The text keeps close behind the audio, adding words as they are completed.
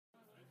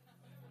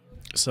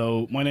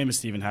So my name is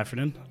Stephen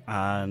Heffernan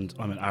and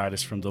I'm an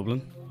artist from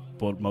Dublin,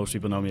 but most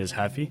people know me as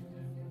Hephee.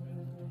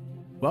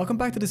 Welcome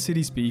back to The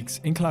City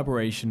Speaks in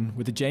collaboration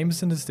with the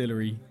Jameson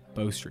distillery,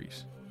 Bow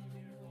Street.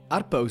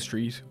 At Bow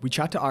Street, we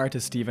chat to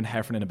artist Stephen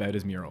Heffernan about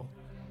his mural.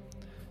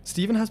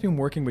 Stephen has been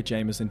working with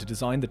Jameson to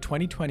design the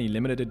 2020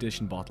 limited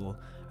edition bottle,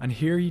 and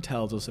here he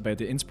tells us about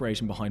the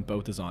inspiration behind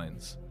both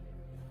designs.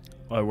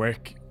 I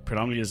work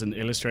predominantly as an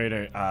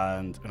illustrator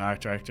and an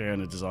art director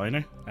and a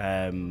designer,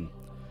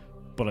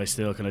 but I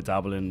still kind of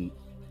dabble in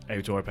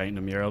outdoor painting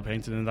and mural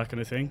painting and that kind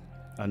of thing,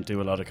 and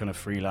do a lot of kind of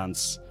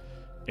freelance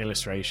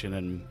illustration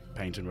and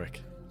painting work.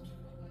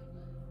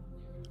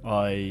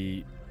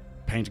 I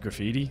painted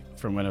graffiti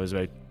from when I was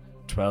about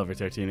 12 or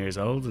 13 years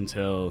old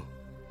until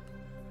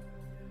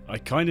I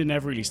kind of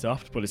never really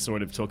stopped, but it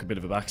sort of took a bit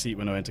of a backseat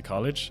when I went to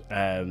college.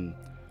 And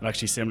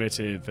actually, similar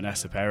to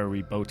Vanessa Power,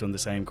 we both done the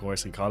same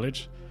course in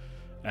college.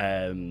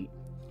 And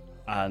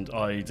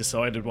I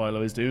decided while I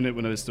was doing it,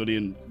 when I was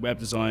studying web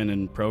design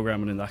and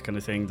programming and that kind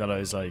of thing, that I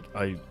was like,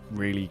 I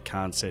really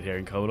can't sit here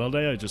and code all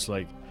day.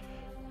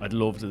 I'd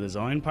love the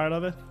design part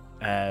of it.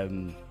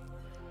 And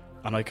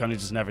I kind of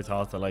just never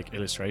thought that like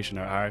illustration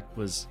or art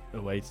was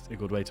a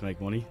good way to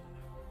make money.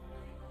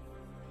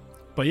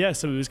 But yeah,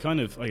 so it was kind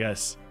of, I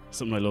guess,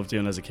 something I loved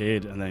doing as a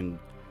kid, and then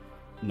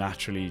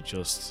naturally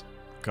just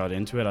got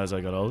into it as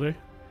I got older.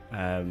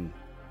 And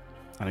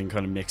I can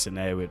kind of mix it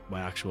now with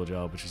my actual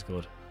job, which is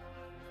good.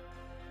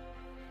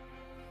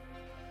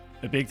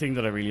 A big thing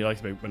that I really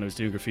liked about when I was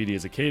doing graffiti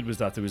as a kid was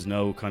that there was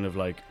no kind of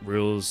like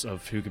rules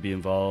of who could be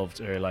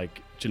involved, or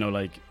like,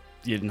 like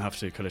you didn't have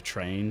to kind of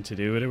train to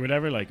do it or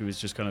whatever. Like it was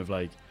just kind of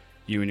like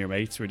you and your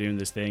mates were doing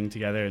this thing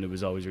together, and it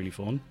was always really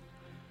fun.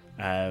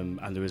 And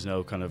there was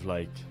no kind of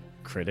like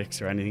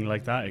critics or anything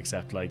like that,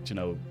 except like,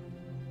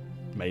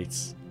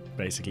 mates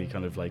basically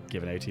kind of like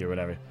giving out to you or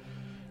whatever.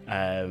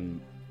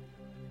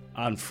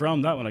 And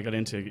from that, when I got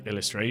into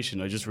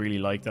illustration, I just really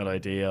liked that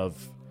idea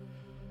of,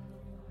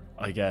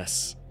 I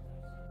guess,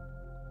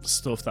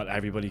 stuff that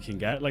everybody can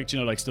get, like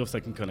like stuff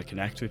that can kind of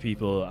connect with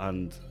people,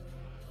 and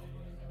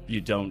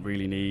you don't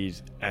really need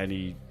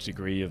any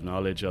degree of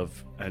knowledge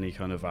of any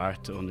kind of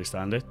art to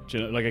understand it.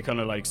 Like I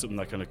kind of like something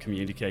that kind of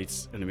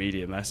communicates an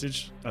immediate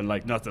message, and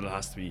like not that it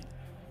has to be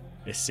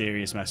a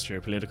serious message or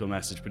a political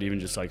message, but even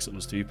just like something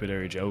stupid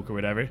or a joke or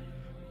whatever.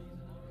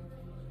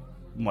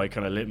 My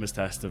kind of litmus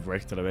test of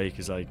work that I make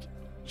is like,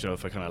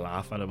 if I kind of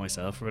laugh at it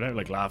myself or whatever,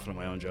 like laughing at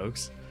my own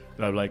jokes,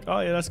 then I'm like, oh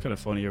yeah, that's kind of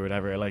funny or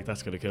whatever, like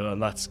that's kind of cool,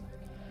 and that's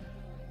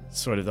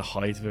sort of the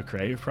height of a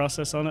creative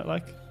process on it.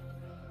 Like,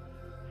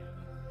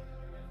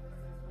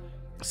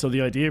 so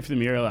the idea for the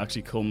mural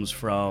actually comes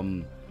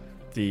from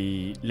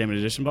the limited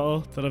edition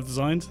bottle that I've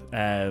designed,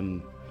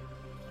 and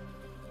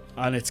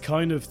it's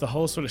kind of the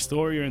whole sort of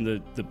story around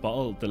the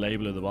bottle, the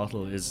label of the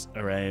bottle is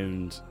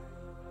around,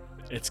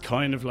 it's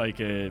kind of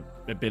like a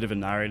bit of a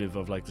narrative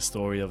of like the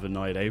story of a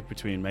night out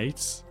between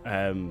mates.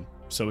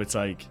 So it's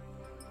like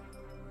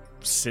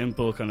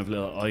simple kind of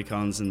little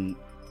icons, and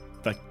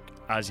like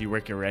as you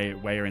work your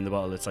way around the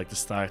bottle, it's like the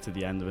start to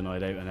the end of a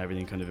night out and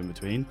everything kind of in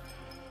between.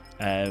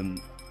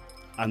 And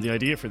the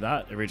idea for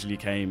that originally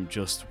came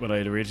just when I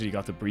had originally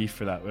got the brief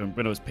for that,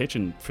 when I was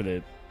pitching for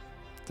the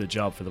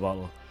job for the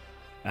bottle.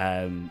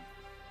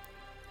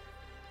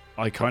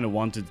 I kind of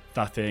wanted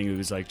that thing. It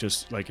was like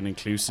just like an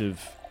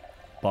inclusive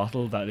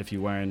bottle that if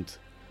you weren't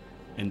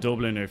in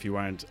Dublin or if you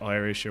weren't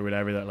Irish or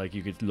whatever, that like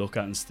you could look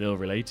at and still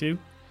relate to,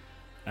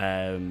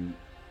 and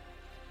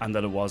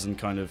that it wasn't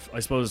kind of, I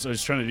suppose I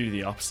was trying to do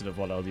the opposite of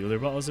what all the other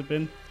bottles have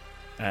been.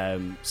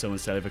 So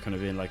instead of it kind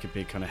of being like a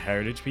big kind of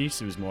heritage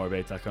piece, it was more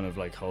about that kind of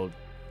like whole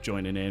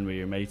joining in with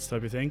your mates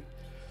type of thing.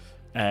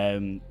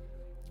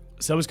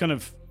 So it was kind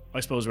of, I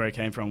suppose, where I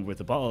came from with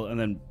the bottle. And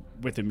then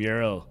with the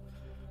mural,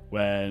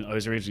 when I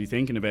was originally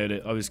thinking about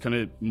it, I was kind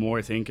of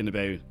more thinking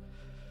about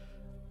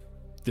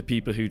the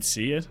people who'd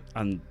see it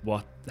and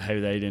how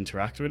they'd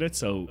interact with it.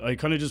 So I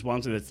kind of just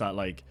wanted it that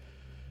like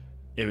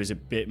it was a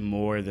bit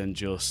more than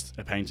just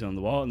a painting on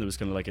the wall, and there was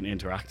kind of like an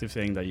interactive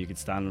thing that you could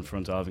stand in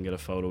front of and get a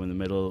photo in the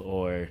middle,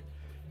 or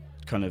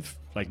kind of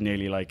like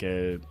nearly like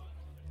a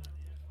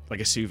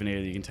souvenir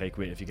that you can take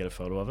with if you get a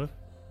photo of it.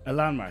 A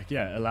landmark,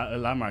 yeah, a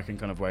landmark in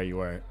kind of where you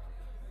were.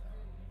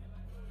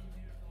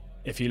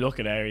 If you look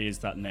at areas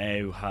that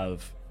now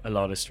have a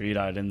lot of street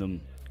art in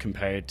them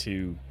compared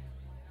to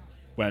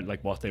when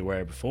like what they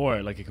were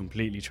before, like it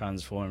completely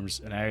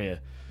transforms an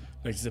area.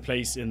 Like there's a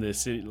place in the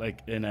city, like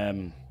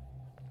in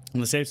on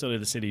the safe side of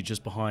the city,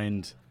 just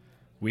behind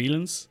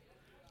Whelan's,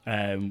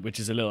 which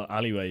is a little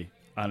alleyway,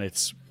 and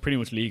it's pretty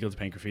much legal to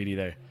paint graffiti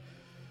there,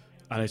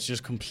 and it's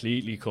just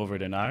completely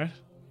covered in art.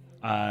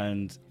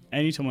 And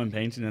anytime I'm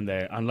painting in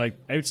there, and like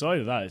outside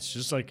of that, it's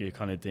just like a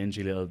kind of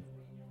dingy little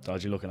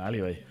dodgy looking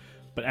alleyway.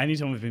 But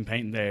anytime I've been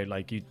painting there,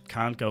 like you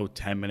can't go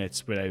 10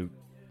 minutes without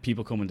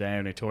people coming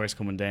down or tourists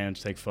coming down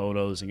to take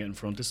photos and get in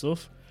front of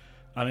stuff.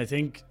 And I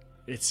think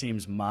it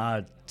seems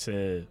mad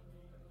to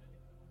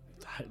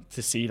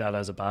see that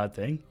as a bad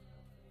thing.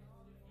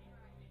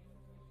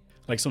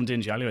 Like some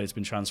dingy alleyway has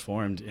been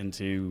transformed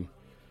into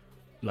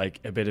like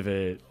a bit of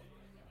a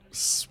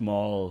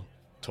small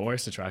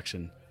tourist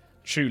attraction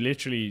through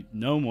literally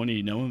no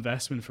money, no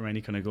investment from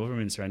any kind of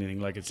governments or anything.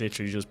 Like, it's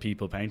literally just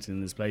people painting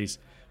in this place,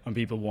 and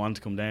people want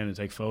to come down and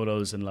take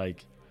photos, and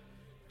like,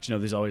 you know,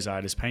 there's always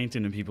artists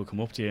painting, and people come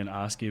up to you and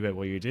ask you about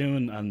what you're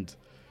doing. And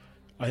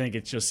I think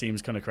it just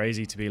seems kind of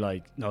crazy to be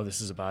like, no,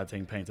 this is a bad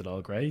thing, paint it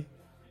all grey.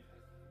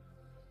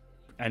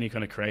 Any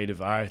kind of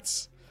creative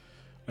arts,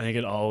 I think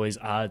it always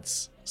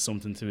adds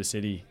something to a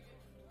city.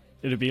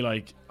 It'd be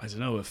like, I don't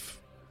know,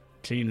 if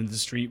cleaning the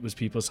street was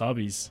people's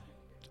hobbies.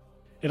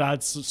 It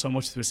adds so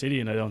much to a city,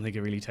 and I don't think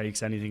it really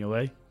takes anything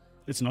away.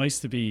 It's nice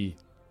to be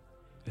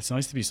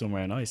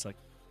somewhere nice. Like,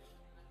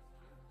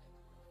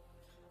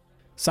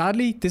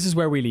 sadly, this is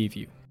where we leave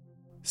you.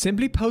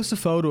 Simply post a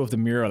photo of the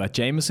mural at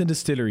Jameson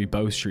Distillery,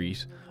 Bow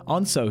Street,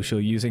 on social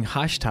using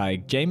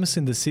hashtag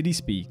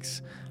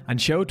JamesonTheCitySpeaks,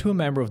 and show it to a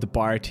member of the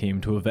bar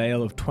team to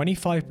avail of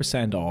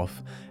 25%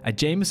 off a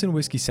Jameson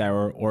Whiskey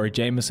Sour or a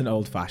Jameson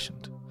Old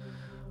Fashioned.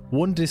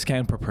 1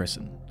 discount per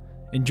person.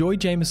 Enjoy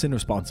Jameson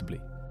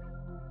responsibly.